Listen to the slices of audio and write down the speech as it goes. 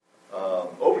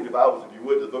Bibles, if you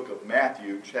would, to the book of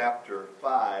Matthew, chapter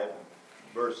 5,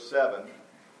 verse 7.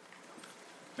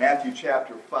 Matthew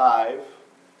chapter 5.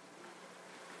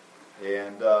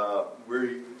 And I've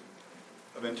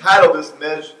entitled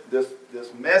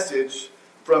this message,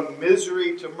 From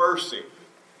Misery to Mercy.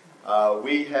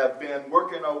 We have been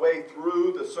working our way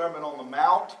through the Sermon on the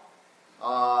Mount,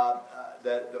 a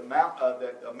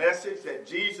message that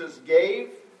Jesus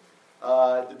gave.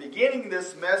 At the beginning of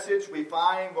this message, we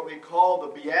find what we call the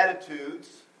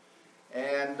Beatitudes.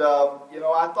 And,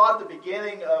 I thought at the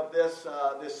beginning of this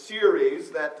series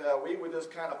that we would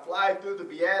just kind of fly through the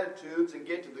Beatitudes and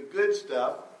get to the good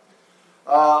stuff.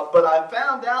 But I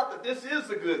found out that this is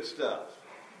the good stuff.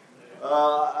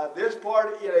 This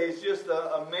part is just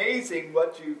amazing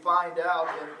what you find out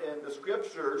in the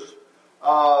Scriptures.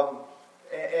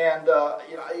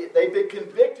 They've been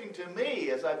convicting to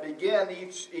me as I begin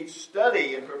each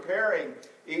study and preparing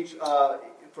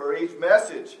for each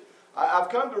message. I've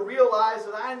come to realize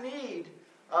that I need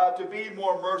to be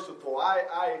more merciful.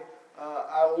 I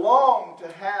long to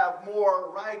have more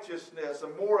righteousness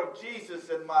and more of Jesus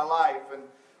in my life, and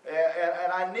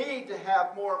I need to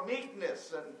have more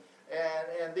meekness,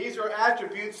 and these are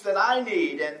attributes that I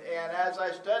need. And as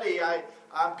I study,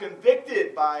 I'm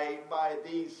convicted by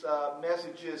these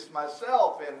messages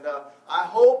myself, and I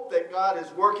hope that God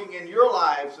is working in your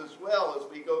lives as well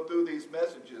as we go through these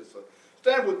messages. So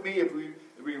stand with me if we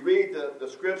read the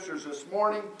Scriptures this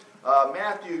morning.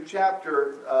 Matthew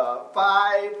chapter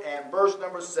 5 and verse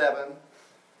number 7.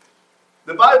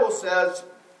 The Bible says,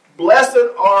 "Blessed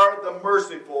are the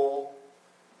merciful,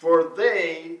 for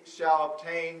they shall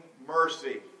obtain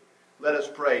mercy." Let us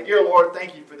pray. Dear Lord,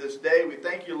 thank you for this day. We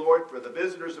thank you, Lord, for the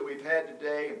visitors that we've had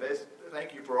today. And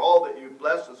thank you for all that you've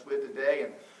blessed us with today,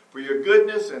 and for your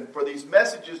goodness, and for these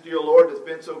messages, dear Lord, that's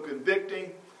been so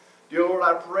convicting. Dear Lord,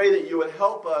 I pray that you would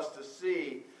help us to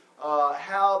see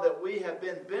how that we have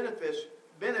been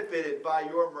benefited by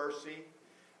your mercy,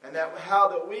 and how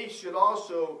that we should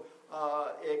also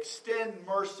extend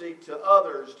mercy to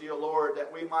others, dear Lord,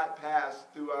 that we might pass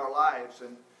through our lives.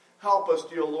 And help us,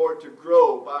 dear Lord, to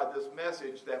grow by this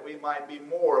message, that we might be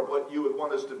more of what you would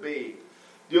want us to be.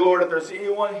 Dear Lord, if there's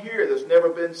anyone here that's never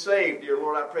been saved, dear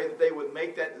Lord, I pray that they would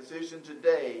make that decision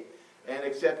today and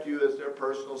accept you as their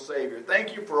personal Savior.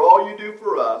 Thank you for all you do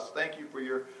for us. Thank you for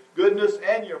your goodness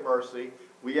and your mercy.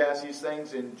 We ask these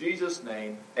things in Jesus'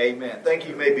 name. Amen. Thank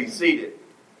you. You may be seated.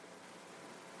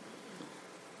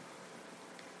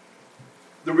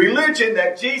 The religion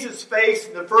that Jesus faced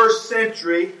in the first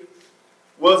century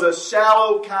was a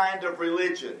shallow kind of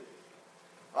religion.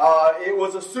 It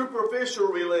was a superficial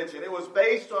religion. It was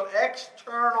based on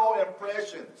external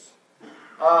impressions.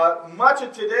 Much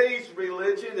of today's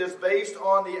religion is based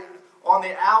on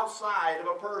the outside of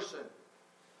a person.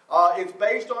 It's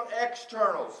based on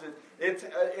externals.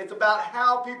 It's about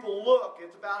how people look.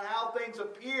 It's about how things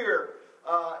appear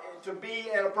to be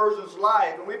in a person's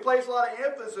life. And we place a lot of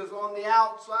emphasis on the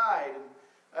outside.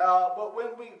 But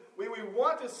when we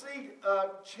want to see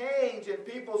change in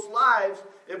people's lives,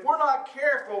 if we're not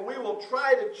careful, we will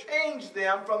try to change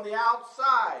them from the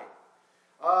outside.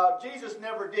 Jesus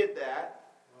never did that.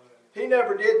 He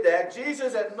never did that.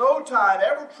 Jesus at no time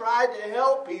ever tried to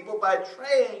help people by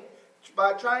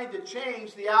trying to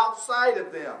change the outside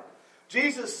of them.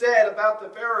 Jesus said about the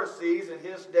Pharisees in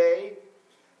his day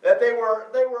that they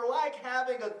were like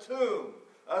having a tomb,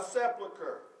 a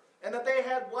sepulcher, and that they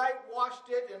had whitewashed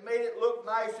it and made it look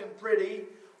nice and pretty.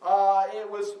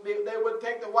 They would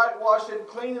take the whitewash and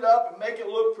clean it up and make it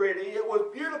look pretty. It was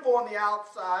beautiful on the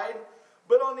outside,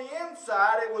 but on the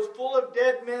inside it was full of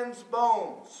dead men's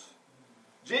bones.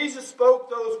 Jesus spoke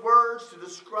those words to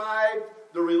describe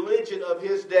the religion of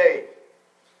his day.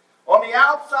 On the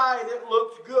outside it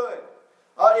looked good.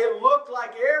 It looked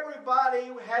like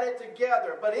everybody had it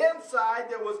together, but inside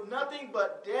there was nothing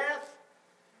but death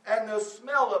and the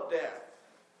smell of death.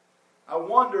 I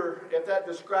wonder if that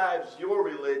describes your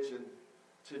religion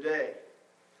today.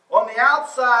 On the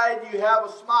outside, you have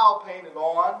a smile painted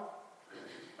on.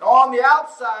 On the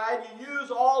outside, you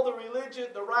use all the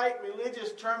right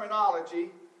religious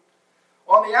terminology.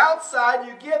 On the outside,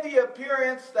 you give the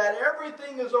appearance that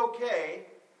everything is okay.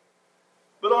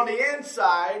 But on the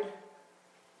inside,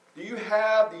 do you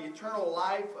have the eternal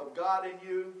life of God in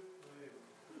you?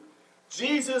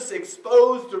 Jesus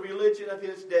exposed the religion of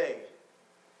his day.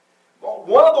 Well,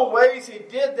 one of the ways he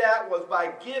did that was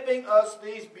by giving us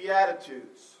these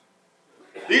Beatitudes.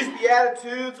 These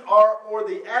Beatitudes are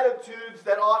the attitudes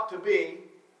that ought to be.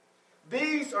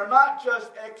 These are not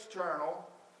just external.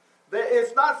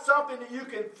 It's not something that you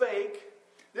can fake.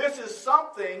 This is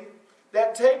something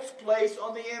that takes place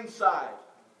on the inside.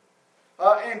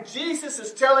 And Jesus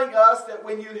is telling us that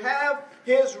when you have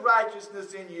His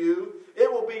righteousness in you,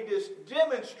 it will be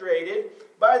demonstrated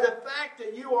by the fact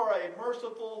that you are a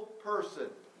merciful person.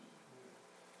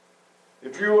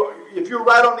 If you're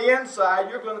right on the inside,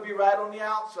 you're going to be right on the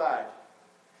outside.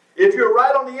 If you're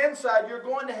right on the inside, you're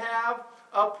going to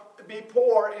be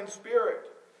poor in spirit.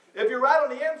 If you're right on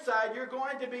the inside, you're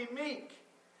going to be meek.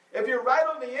 If you're right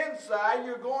on the inside,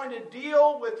 you're going to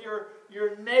deal with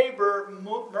your neighbor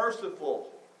merciful.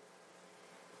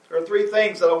 There are three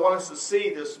things that I want us to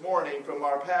see this morning from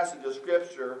our passage of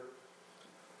Scripture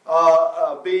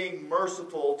being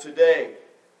merciful today.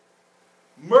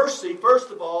 Mercy,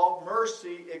 first of all,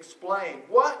 mercy explained.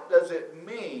 What does it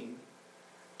mean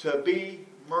to be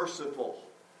merciful?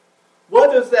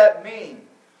 What does that mean?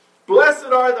 Blessed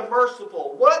are the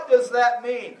merciful. What does that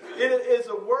mean? It is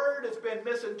a word that's been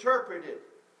misinterpreted.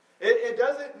 It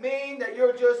doesn't mean that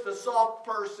you're just a soft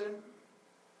person.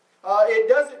 It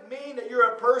doesn't mean that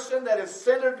you're a person that is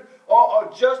centered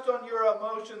just on your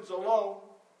emotions alone.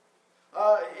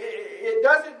 It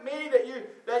doesn't mean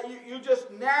that you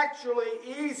just naturally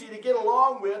easy to get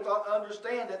along with.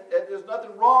 Understand that there's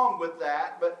nothing wrong with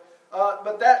that,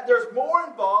 but that there's more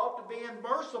involved to being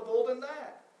merciful than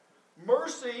that.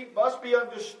 Mercy must be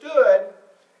understood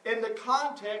in the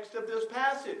context of this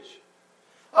passage.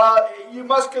 You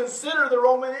must consider the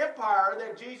Roman Empire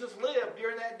that Jesus lived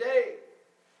during that day.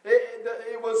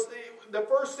 It was the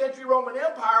first century Roman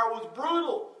Empire was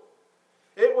brutal.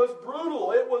 It was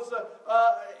brutal. It was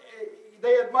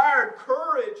they admired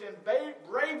courage and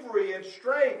bravery and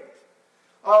strength.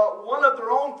 One of their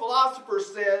own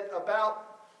philosophers said about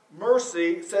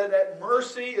mercy, said that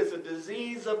mercy is a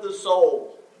disease of the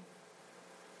soul.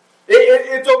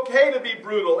 It's okay to be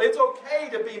brutal. It's okay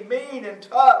to be mean and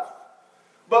tough.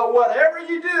 But whatever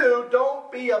you do,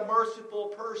 don't be a merciful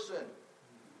person.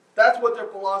 That's what their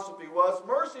philosophy was.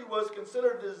 Mercy was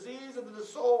considered a disease of the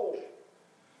soul.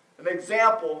 An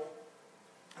example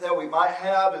that we might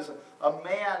have is a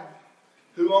man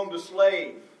who owned a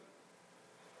slave.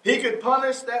 He could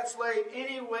punish that slave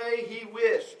any way he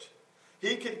wished.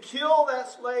 He could kill that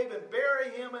slave and bury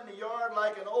him in the yard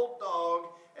like an old dog,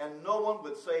 and no one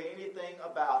would say anything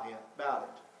about it.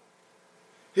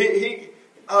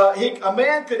 A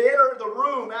man could enter the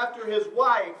room after his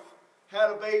wife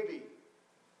had a baby.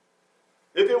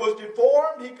 If it was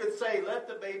deformed, he could say, "Let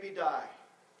the baby die."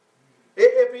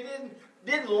 If he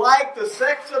didn't like the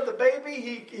sex of the baby,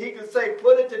 he could say,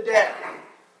 "Put it to death,"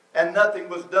 and nothing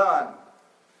was done.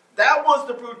 That was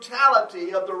the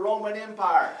brutality of the Roman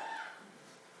Empire.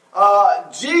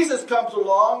 Jesus comes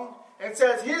along and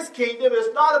says his kingdom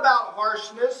is not about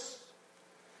harshness.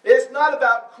 It's not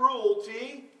about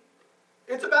cruelty.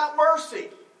 It's about mercy.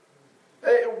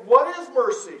 What is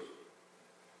mercy?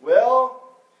 Well,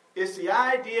 it's the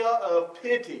idea of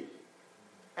pity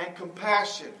and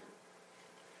compassion.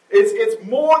 It's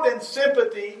more than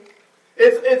sympathy.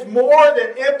 It's more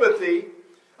than empathy.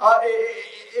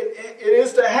 It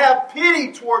is to have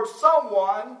pity towards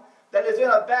someone that is in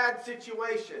a bad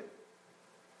situation.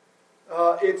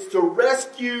 It's to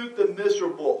rescue the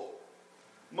miserable.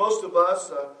 Most of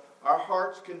us, our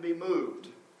hearts can be moved.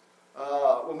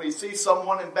 When we see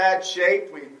someone in bad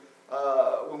shape,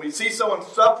 when we see someone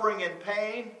suffering in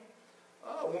pain,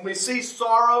 when we see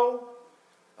sorrow,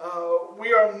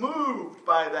 we are moved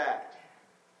by that.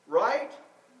 Right?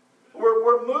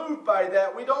 We're moved by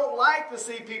that. We don't like to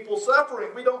see people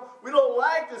suffering. We don't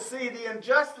like to see the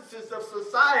injustices of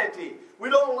society. We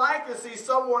don't like to see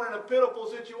someone in a pitiful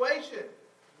situation.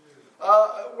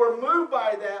 We're moved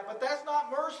by that, but that's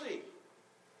not mercy.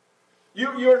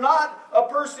 You're not a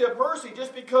person of mercy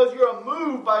just because you're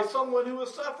moved by someone who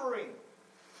is suffering.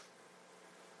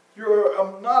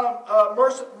 You're not a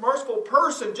merciful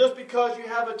person just because you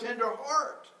have a tender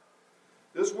heart.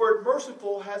 This word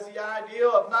merciful has the idea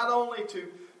of not only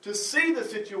to see the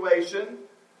situation,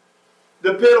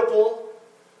 the pitiful,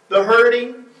 the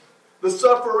hurting, the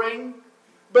suffering,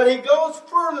 but he goes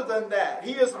further than that.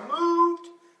 He is moved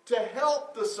to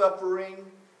help the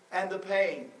suffering and the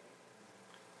pain.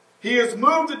 He is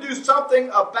moved to do something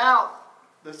about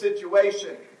the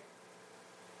situation.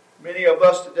 Many of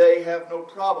us today have no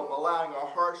problem allowing our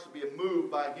hearts to be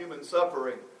moved by human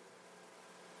suffering.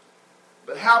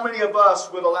 But how many of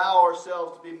us would allow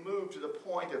ourselves to be moved to the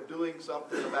point of doing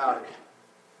something about it?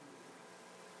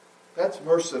 That's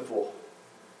merciful.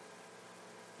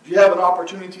 Did you have an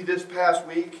opportunity this past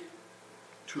week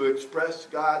to express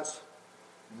God's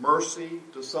mercy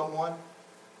to someone?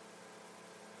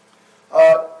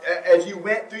 As you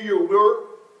went through your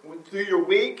work, through your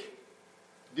week,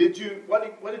 what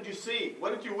did you see?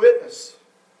 What did you witness?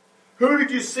 Who did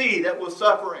you see that was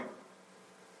suffering?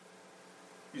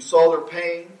 You saw their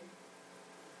pain.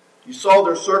 You saw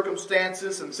their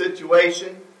circumstances and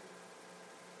situation.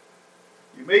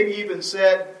 You maybe even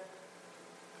said,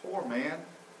 poor man.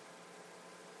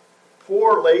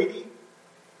 Poor lady.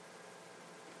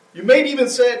 You maybe even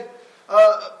said,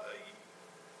 that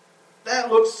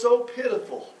looks so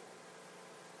pitiful.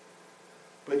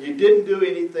 But you didn't do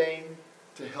anything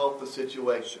to help the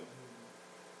situation.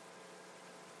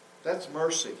 That's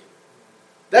mercy.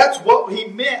 That's what he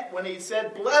meant when he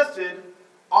said, blessed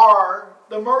are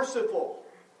the merciful.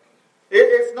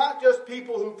 It's not just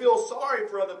people who feel sorry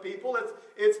for other people.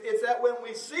 It's that when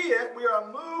we see it, we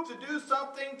are moved to do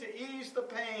something to ease the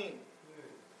pain.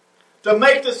 To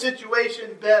make the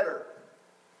situation better.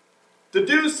 To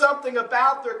do something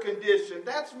about their condition.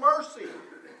 That's mercy.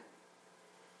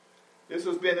 This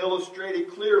has been illustrated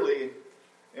clearly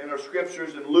in our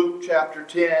scriptures in Luke chapter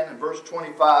 10 and verse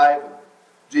 25.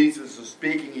 Jesus is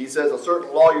speaking. He says, a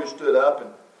certain lawyer stood up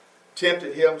and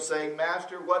tempted him, saying,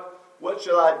 Master, what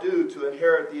shall I do to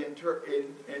inherit the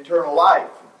eternal life?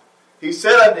 He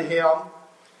said unto him,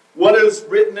 what is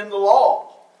written in the law?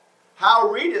 How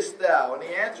readest thou? And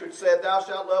he answered, said, Thou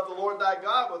shalt love the Lord thy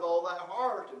God with all thy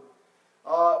heart, and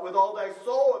with all thy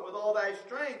soul, and with all thy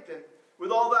strength, and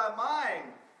with all thy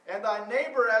mind, and thy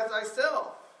neighbor as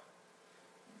thyself.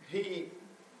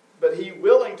 But he,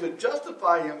 willing to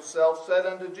justify himself, said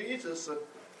unto Jesus,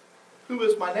 Who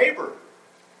is my neighbor?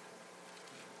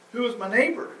 Who is my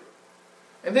neighbor?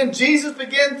 And then Jesus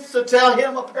begins to tell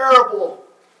him a parable,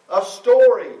 a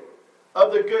story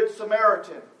of the Good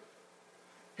Samaritan.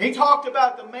 He talked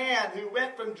about the man who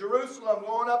went from Jerusalem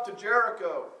going up to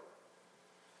Jericho.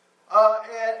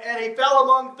 And he fell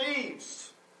among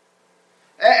thieves.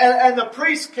 And the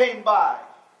priest came by.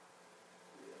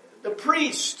 The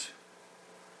priest.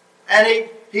 And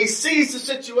he sees the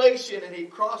situation and he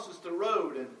crosses the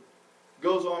road and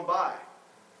goes on by.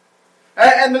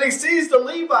 And then he sees the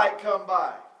Levite come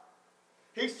by.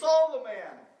 He saw the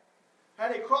man.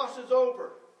 And he crosses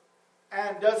over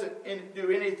and doesn't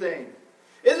do anything.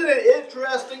 Isn't it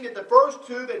interesting that the first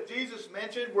two that Jesus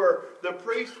mentioned were the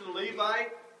priest and the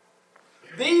Levite?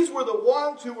 These were the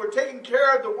ones who were taking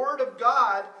care of the Word of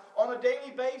God on a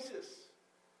daily basis.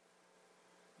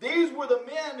 These were the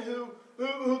men who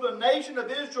the nation of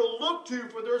Israel looked to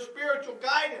for their spiritual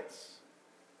guidance.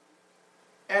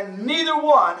 And neither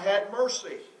one had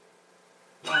mercy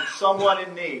on someone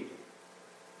in need.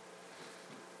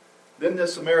 Then the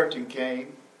Samaritan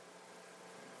came,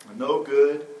 a no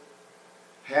good,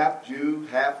 half Jew,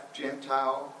 half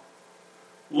Gentile,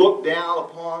 looked down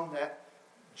upon that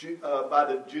by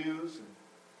the Jews. And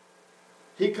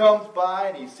he comes by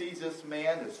and he sees this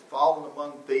man has fallen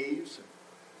among thieves.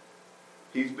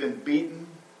 He's been beaten.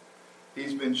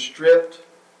 He's been stripped.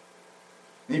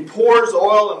 And he pours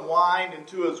oil and wine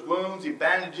into his wounds. He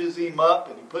bandages him up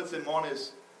and he puts him on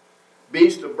his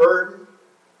beast of burden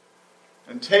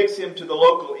and takes him to the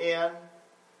local inn.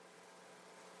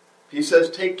 He says,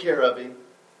 take care of him.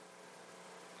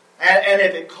 And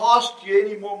if it costs you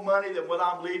any more money than what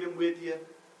I'm leaving with you,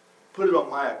 put it on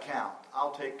my account.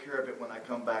 I'll take care of it when I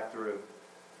come back through.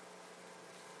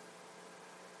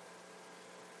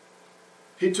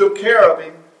 He took care of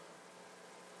him.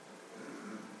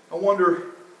 I wonder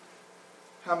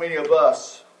how many of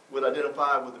us would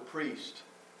identify with the priest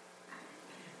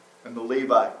and the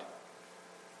Levite.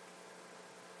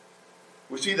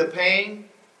 We see the pain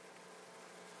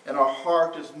and our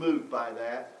heart is moved by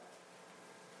that.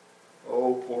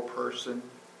 Oh, poor person.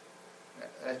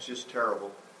 That's just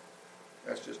terrible.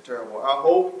 That's just terrible. I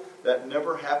hope that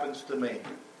never happens to me.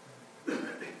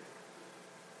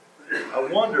 I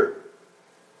wonder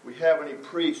if we have any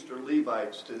priests or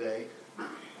Levites today.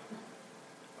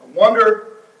 I wonder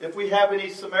if we have any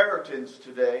Samaritans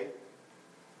today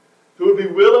who would be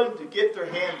willing to get their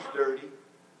hands dirty,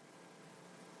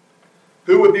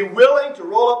 who would be willing to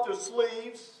roll up their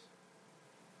sleeves,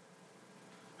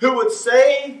 who would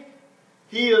say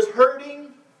he is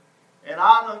hurting and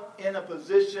I'm in a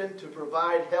position to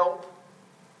provide help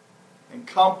and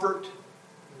comfort,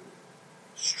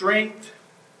 strength,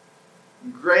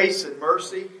 and grace and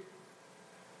mercy.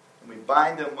 And we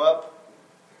bind them up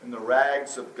in the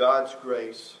rags of God's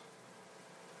grace.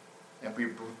 And we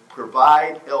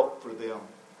provide help for them.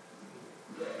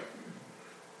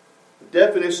 The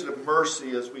definition of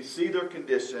mercy is we see their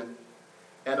condition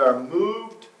and are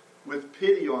moved with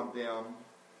pity on them,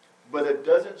 but it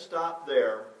doesn't stop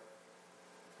there.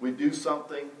 We do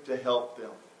something to help them.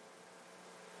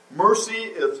 Mercy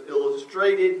is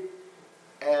illustrated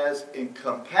as in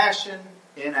compassion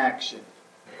in action.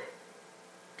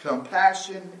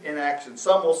 Compassion in action.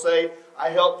 Some will say, I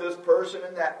helped this person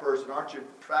and that person. Aren't you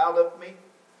proud of me?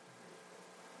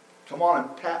 Come on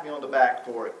and pat me on the back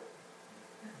for it.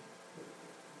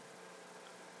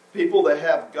 People that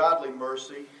have godly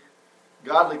mercy,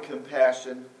 godly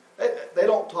compassion, they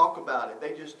don't talk about it.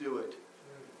 They just do it.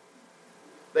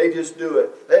 They just do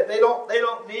it. They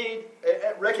don't need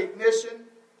recognition.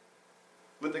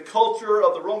 With the culture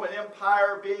of the Roman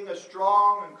Empire being a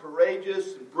strong and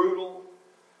courageous and brutal,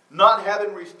 not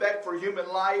having respect for human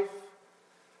life,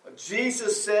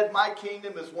 Jesus said, my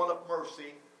kingdom is one of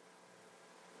mercy.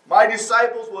 My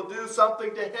disciples will do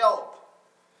something to help.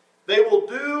 They will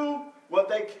do what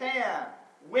they can,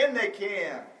 when they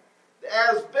can,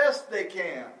 as best they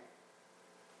can.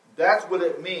 That's what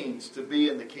it means to be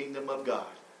in the kingdom of God.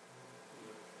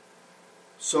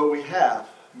 So we have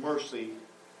mercy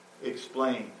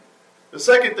explained. The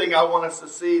second thing I want us to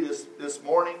see this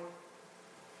morning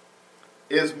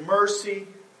is mercy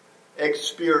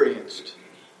experienced.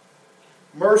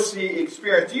 Mercy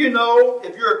experienced. Do you know,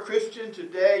 if you're a Christian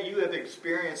today, you have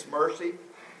experienced mercy?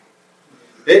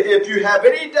 If you have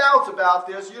any doubts about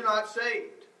this, you're not saved.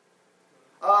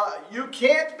 You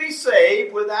can't be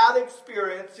saved without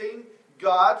experiencing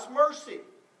God's mercy.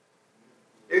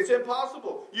 It's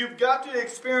impossible. You've got to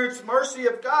experience mercy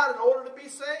of God in order to be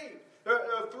saved. There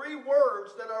are three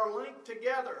words that are linked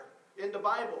together in the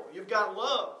Bible. You've got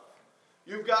love,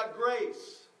 you've got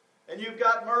grace, and you've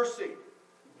got mercy.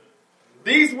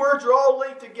 These words are all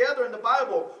linked together in the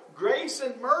Bible. Grace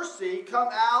and mercy come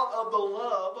out of the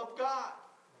love of God.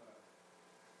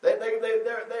 They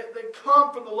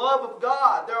come from the love of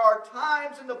God. There are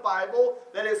times in the Bible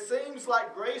that it seems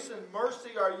like grace and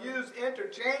mercy are used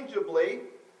interchangeably,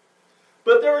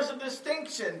 but there is a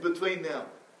distinction between them.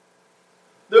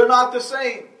 They're not the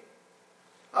same.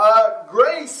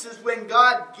 Grace is when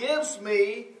God gives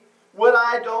me what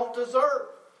I don't deserve.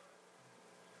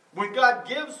 When God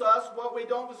gives us what we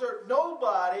don't deserve.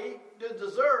 Nobody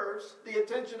deserves the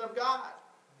attention of God.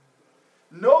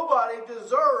 Nobody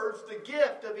deserves the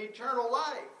gift of eternal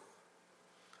life.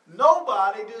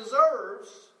 Nobody deserves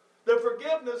the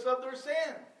forgiveness of their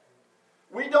sin.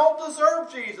 We don't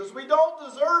deserve Jesus. We don't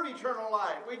deserve eternal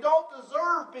life. We don't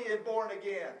deserve being born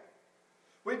again.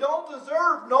 We don't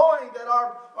deserve knowing that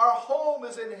our home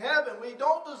is in heaven. We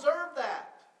don't deserve that.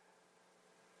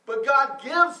 But God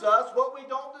gives us what we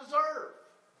don't deserve.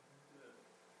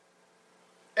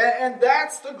 And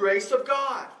that's the grace of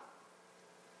God.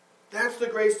 That's the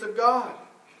grace of God.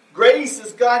 Grace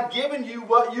is God giving you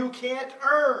what you can't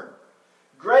earn.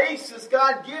 Grace is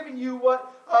God giving you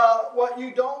what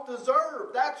you don't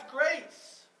deserve. That's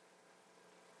grace.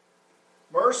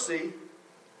 Mercy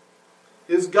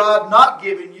is God not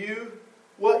giving you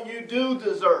what you do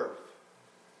deserve.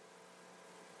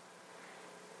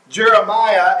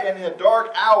 Jeremiah in a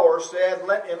dark hour said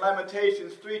in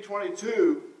Lamentations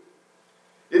 3:22,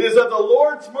 it is of the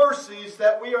Lord's mercies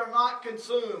that we are not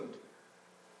consumed.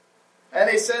 And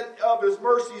he said of his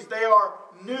mercies, they are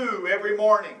new every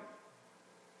morning.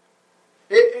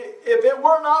 If it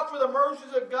were not for the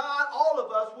mercies of God, all of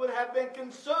us would have been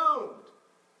consumed,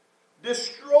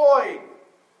 destroyed.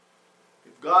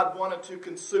 If God wanted to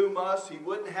consume us, He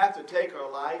wouldn't have to take our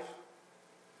life.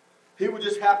 He would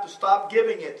just have to stop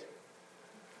giving it.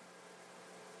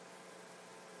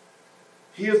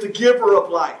 He is the giver of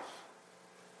life.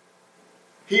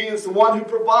 He is the one who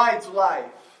provides life.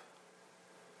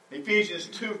 Ephesians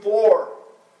 2:4.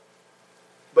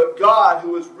 But God,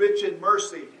 who is rich in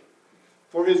mercy,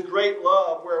 for His great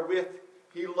love wherewith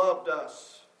He loved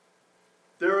us.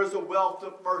 There is a wealth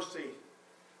of mercy.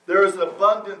 There is an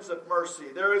abundance of mercy.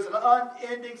 There is an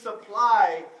unending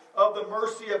supply of the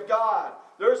mercy of God.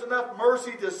 There is enough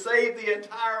mercy to save the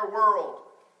entire world.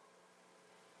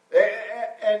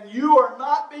 And you are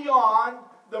not beyond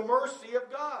the mercy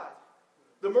of God.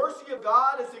 The mercy of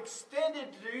God is extended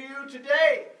to you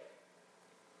today.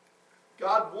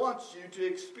 God wants you to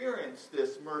experience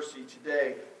this mercy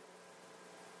today.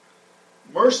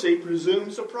 Mercy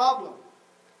presumes a problem.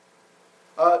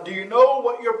 Do you know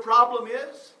what your problem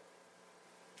is?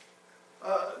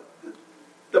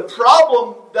 The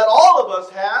problem that all of us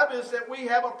have is that we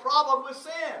have a problem with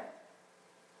sin.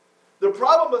 The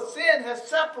problem with sin has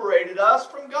separated us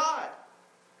from God.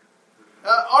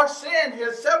 Our sin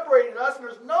has separated us, and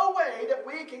there's no way that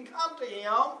we can come to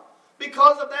Him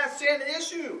because of that sin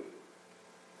issue.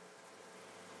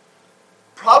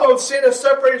 The problem of sin has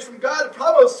separated us from God. The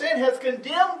problem of sin has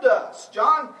condemned us.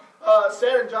 John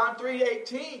said in John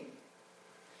 3:18,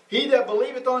 he that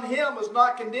believeth on Him is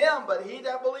not condemned, but he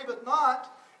that believeth not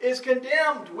is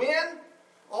condemned. When?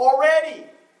 Already.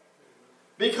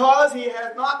 Because he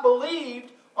has not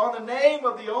believed on the name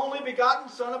of the only begotten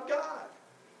Son of God.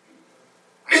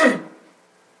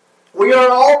 We We are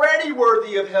already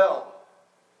worthy of hell.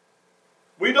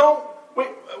 Why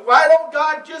don't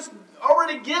God just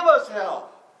already give us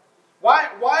hell? Why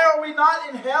are we not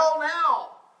in hell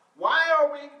now? Why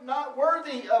are we not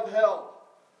worthy of hell?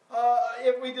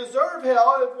 If we deserve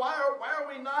hell, why are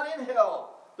we not in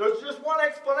hell? There's just one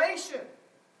explanation.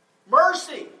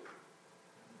 Mercy.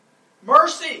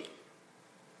 Mercy.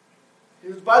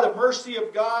 It is by the mercy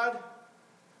of God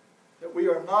that we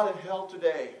are not in hell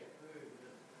today.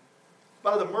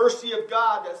 By the mercy of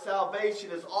God that salvation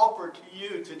is offered to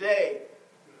you today.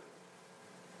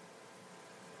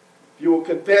 If you will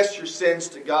confess your sins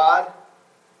to God,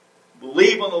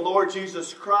 believe on the Lord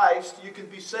Jesus Christ, you can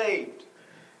be saved.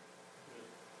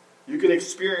 You can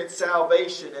experience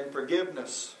salvation and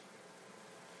forgiveness.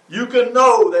 You can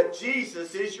know that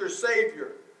Jesus is your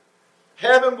Savior.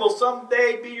 Heaven will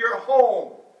someday be your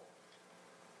home.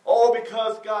 All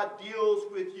because God deals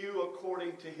with you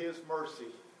according to His mercy.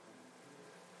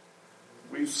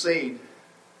 We've seen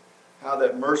how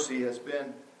that mercy has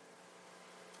been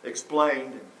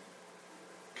explained. And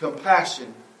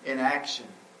compassion in action.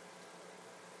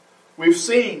 We've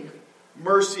seen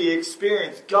mercy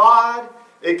experienced. God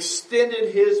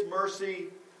extended His mercy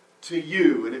to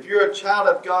you. And if you're a child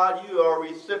of God, you are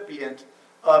a recipient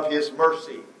of His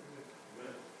mercy.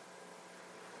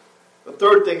 The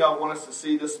third thing I want us to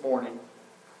see this morning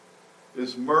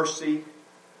is mercy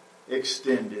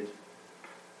extended.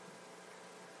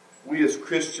 We as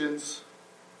Christians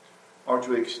are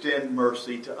to extend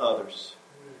mercy to others.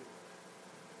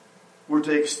 We're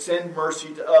to extend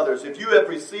mercy to others. If you have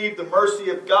received the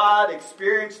mercy of God,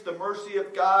 experienced the mercy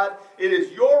of God, it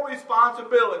is your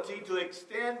responsibility to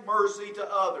extend mercy to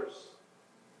others.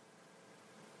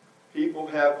 People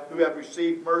who have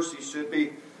received mercy should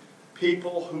be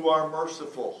people who are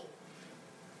merciful.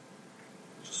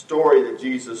 It's a story that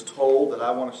Jesus told that I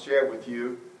want to share with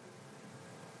you.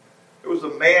 There was a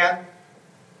man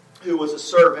who was a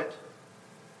servant,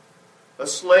 a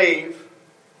slave,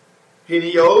 and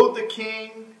he owed the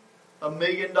king $1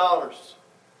 million.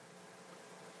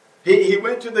 He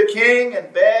went to the king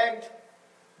and begged,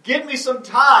 "Give me some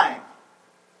time.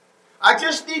 I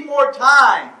just need more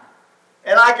time,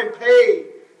 and I can pay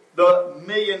the $1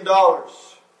 million."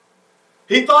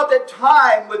 He thought that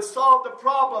time would solve the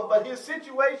problem, but his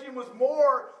situation was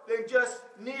more than just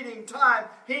needing time.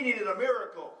 He needed a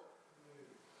miracle.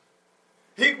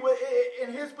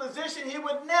 In his position, he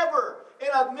would never, in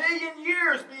 1,000,000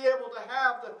 years, be able to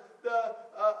have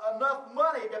enough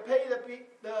money to pay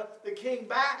the king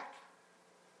back.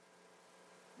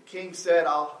 The king said,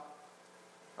 I'll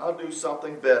do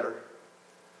something better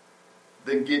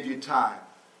than give you time.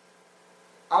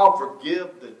 I'll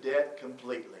forgive the debt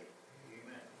completely.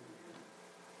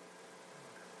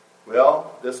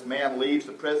 Well, this man leaves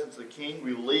the presence of the king,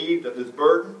 relieved of his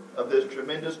burden, of this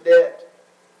tremendous debt.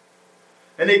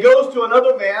 And he goes to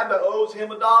another man that owes him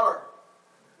 $1.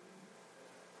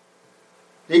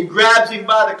 He grabs him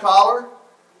by the collar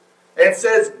and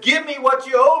says, "Give me what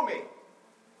you owe me."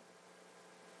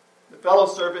 The fellow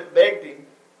servant begged him,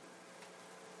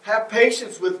 "Have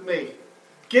patience with me.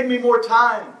 Give me more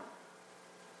time."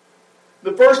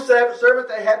 The first servant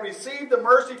that had received the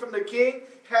mercy from the king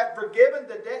had forgiven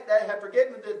the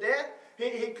debt.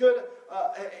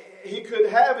 He could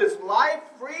have his life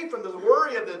free from the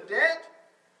worry of the debt.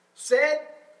 Said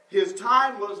his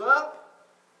time was up.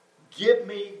 "Give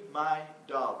me my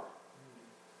 $1."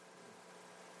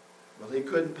 Well, he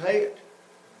couldn't pay it.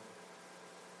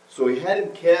 So he had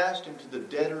him cast into the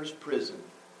debtor's prison.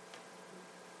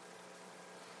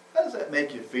 How does that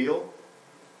make you feel?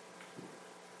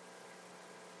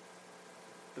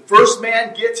 The first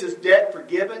man gets his debt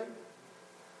forgiven,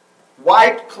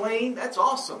 wiped clean. That's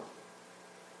awesome.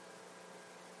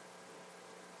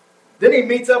 Then he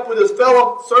meets up with his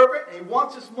fellow servant and he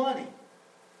wants his money.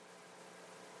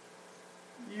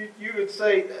 You would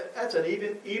say, that's an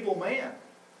evil man.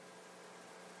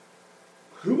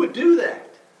 Who would do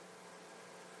that?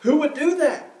 Who would do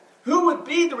that? Who would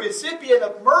be the recipient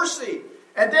of mercy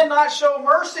and then not show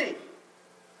mercy?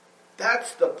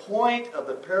 That's the point of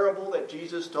the parable that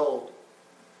Jesus told.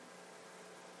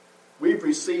 We've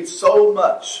received so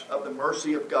much of the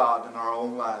mercy of God in our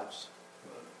own lives.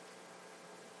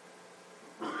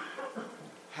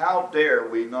 How dare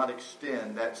we not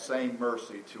extend that same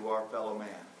mercy to our fellow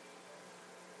man?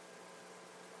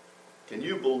 Can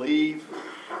you believe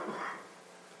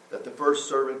that the first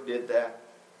servant did that?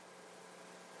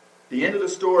 The end of the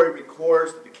story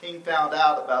records that the king found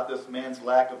out about this man's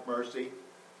lack of mercy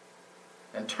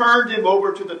and turned him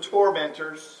over to the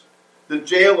tormentors, the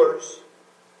jailers,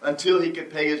 until he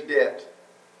could pay his debt.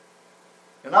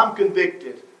 And I'm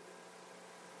convicted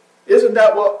Isn't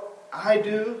that what I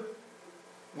do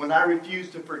when I refuse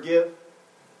to forgive?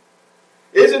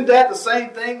 Isn't that the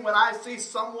same thing when I see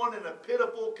someone in a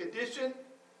pitiful condition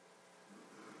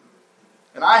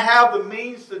and I have the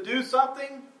means to do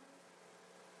something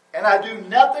and I do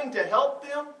nothing to help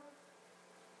them?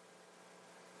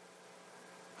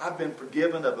 I've been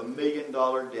forgiven of $1 million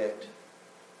debt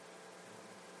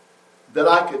that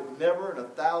I could never in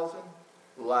 1,000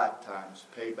 lifetimes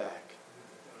pay back.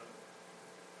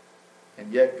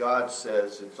 And yet God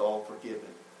says it's all forgiven.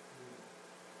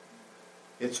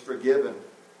 It's forgiven.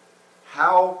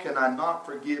 How can I not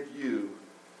forgive you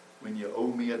when you owe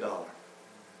me $1?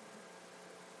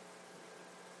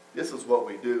 This is what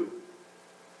we do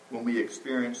when we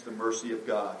experience the mercy of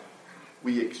God.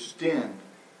 We extend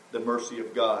the mercy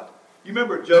of God. You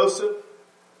remember Joseph?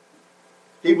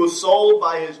 He was sold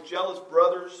by his jealous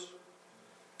brothers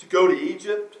to go to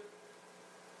Egypt.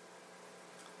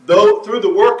 Though through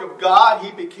the work of God,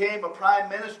 he became a prime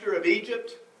minister of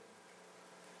Egypt.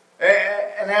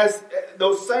 And as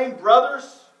those same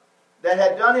brothers that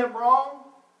had done him wrong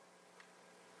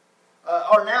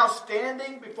are now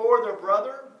standing before their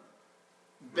brother,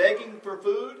 begging for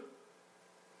food.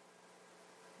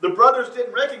 The brothers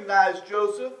didn't recognize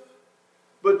Joseph,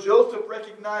 but Joseph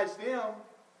recognized them.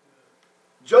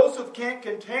 Joseph can't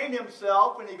contain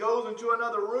himself and he goes into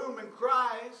another room and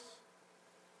cries.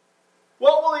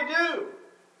 What will he do?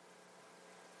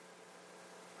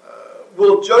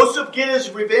 Will Joseph get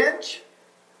his revenge?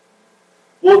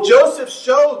 Will Joseph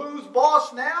show who's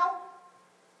boss now?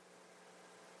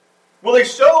 Will he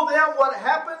show them what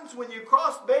happens when you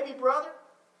cross baby brother?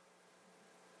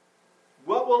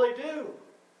 What will he do?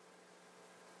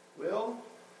 Well,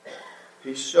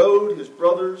 he showed his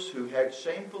brothers who had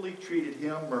shamefully treated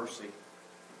him mercy.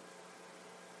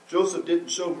 Joseph didn't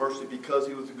show mercy because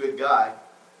he was a good guy,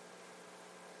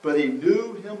 but he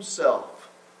knew himself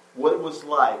what it was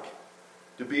like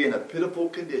to be in a pitiful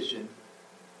condition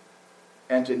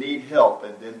and to need help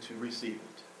and then to receive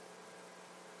it.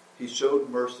 He showed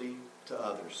mercy to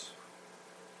others.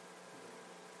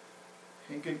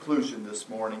 In conclusion this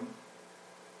morning,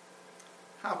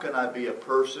 how can I be a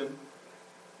person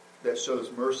that shows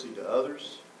mercy to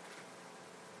others?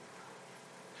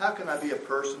 How can I be a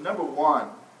person? Number one,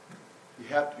 you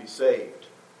have to be saved.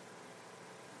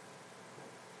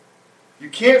 You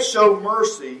can't show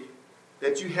mercy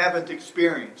that you haven't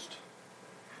experienced.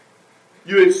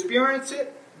 You experience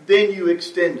it, then you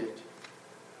extend it.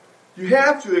 You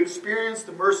have to experience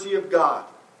the mercy of God.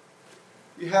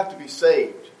 You have to be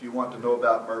saved if you want to know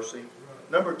about mercy.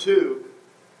 Number two,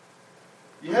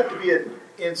 you have to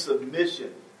be in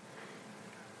submission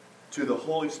to the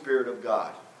Holy Spirit of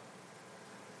God.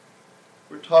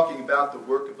 We're talking about the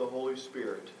work of the Holy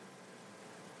Spirit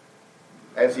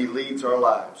as He leads our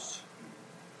lives.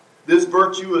 This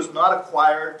virtue is not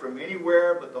acquired from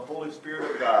anywhere but the Holy Spirit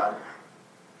of God.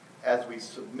 As we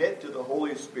submit to the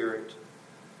Holy Spirit,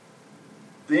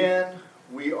 then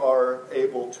we are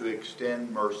able to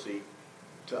extend mercy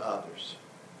to others.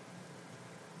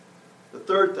 The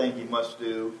third thing you must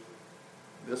do,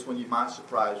 this one you might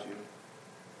surprise you,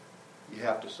 you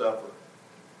have to suffer.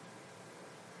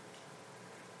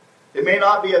 It may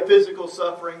not be a physical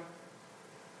suffering,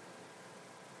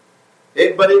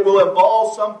 but it will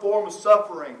involve some form of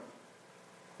suffering.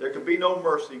 There can be no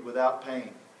mercy without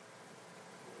pain.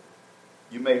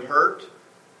 You may hurt.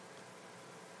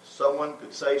 Someone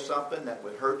could say something that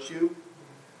would hurt you,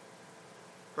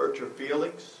 hurt your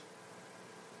feelings,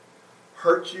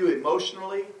 hurt you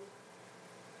emotionally,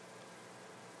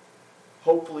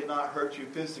 hopefully not hurt you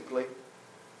physically.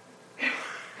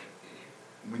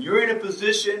 When you're in a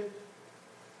position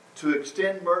to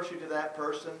extend mercy to that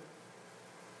person,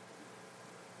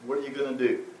 what are you going to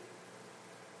do?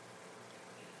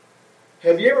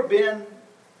 Have you ever been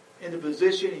in a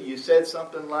position and you said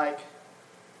something like,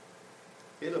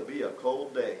 "It'll be a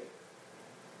cold day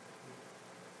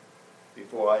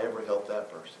before I ever help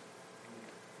that person"?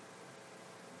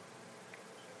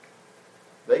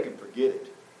 They can forget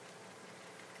it.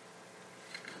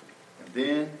 And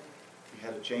then you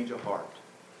had a change of heart.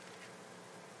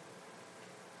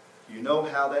 You know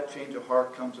how that change of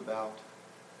heart comes about?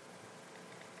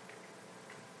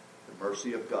 The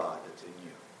mercy of God that's in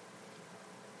you.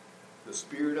 The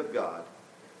Spirit of God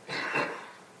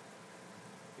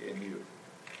in you.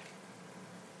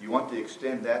 You want to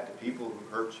extend that to people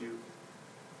who hurt you?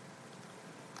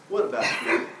 What about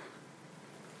you?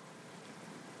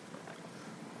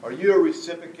 Are you a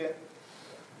recipient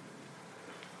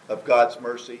of God's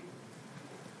mercy?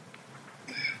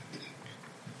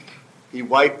 He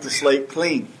wiped the slate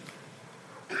clean.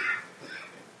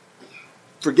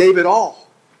 Forgave it all.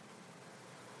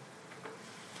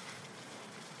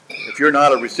 you're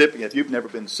not a recipient, if you've never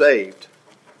been saved,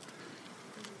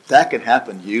 that can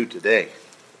happen to you today.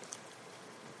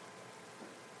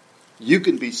 You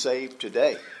can be saved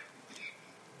today.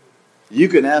 You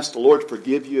can ask the Lord to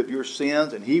forgive you of your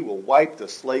sins, and He will wipe the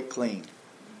slate clean,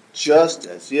 just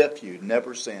as if you'd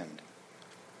never sinned.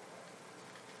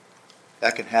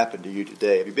 That can happen to you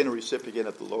today. Have you been a recipient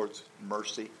of the Lord's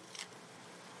mercy?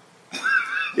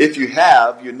 If you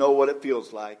have, you know what it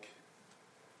feels like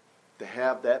to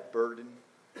have that burden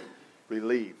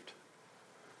relieved.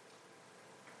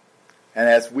 And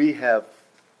as we have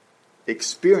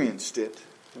experienced it,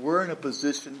 we're in a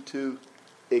position to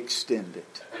extend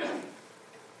it.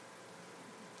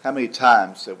 How many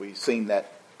times have we seen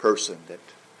that person that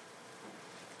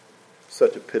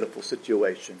such a pitiful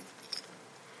situation,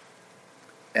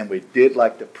 and we did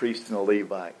like the priests and the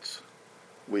Levites.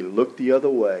 We looked the other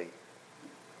way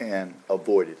and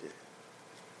avoided it.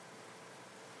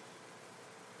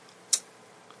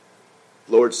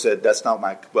 The Lord said, that's not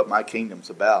what my kingdom's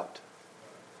about.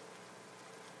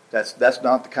 That's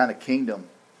not the kind of kingdom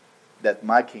that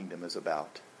my kingdom is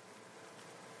about.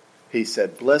 He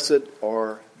said, blessed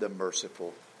are the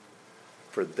merciful,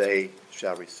 for they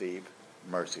shall receive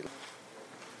mercy.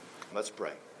 Let's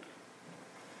pray.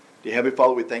 Dear Heavenly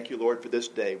Father, we thank you, Lord, for this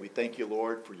day. We thank you,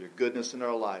 Lord, for your goodness in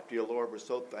our life. Dear Lord, we're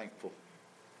so thankful.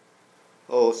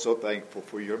 Oh, so thankful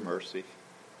for your mercy.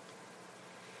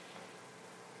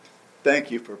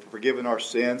 Thank you for forgiving our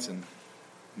sins and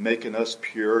making us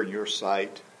pure in your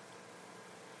sight.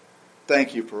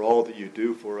 Thank you for all that you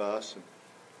do for us.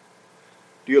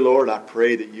 Dear Lord, I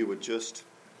pray that you would just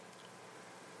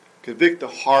convict the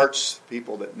hearts,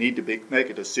 people that need to make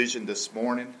a decision this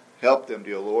morning. Help them,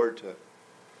 dear Lord,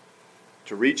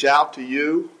 to reach out to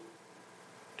you,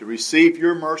 to receive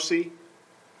your mercy,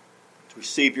 to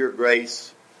receive your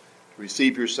grace, to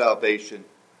receive your salvation,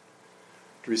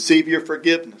 to receive your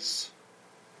forgiveness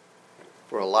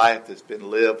for a life that's been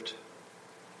lived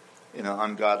in an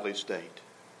ungodly state.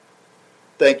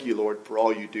 Thank you, Lord, for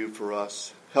all you do for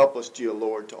us. Help us, dear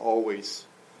Lord, to always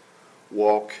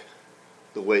walk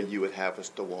the way you would have us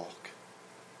to walk.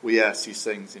 We ask these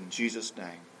things in Jesus'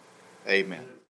 name. Amen.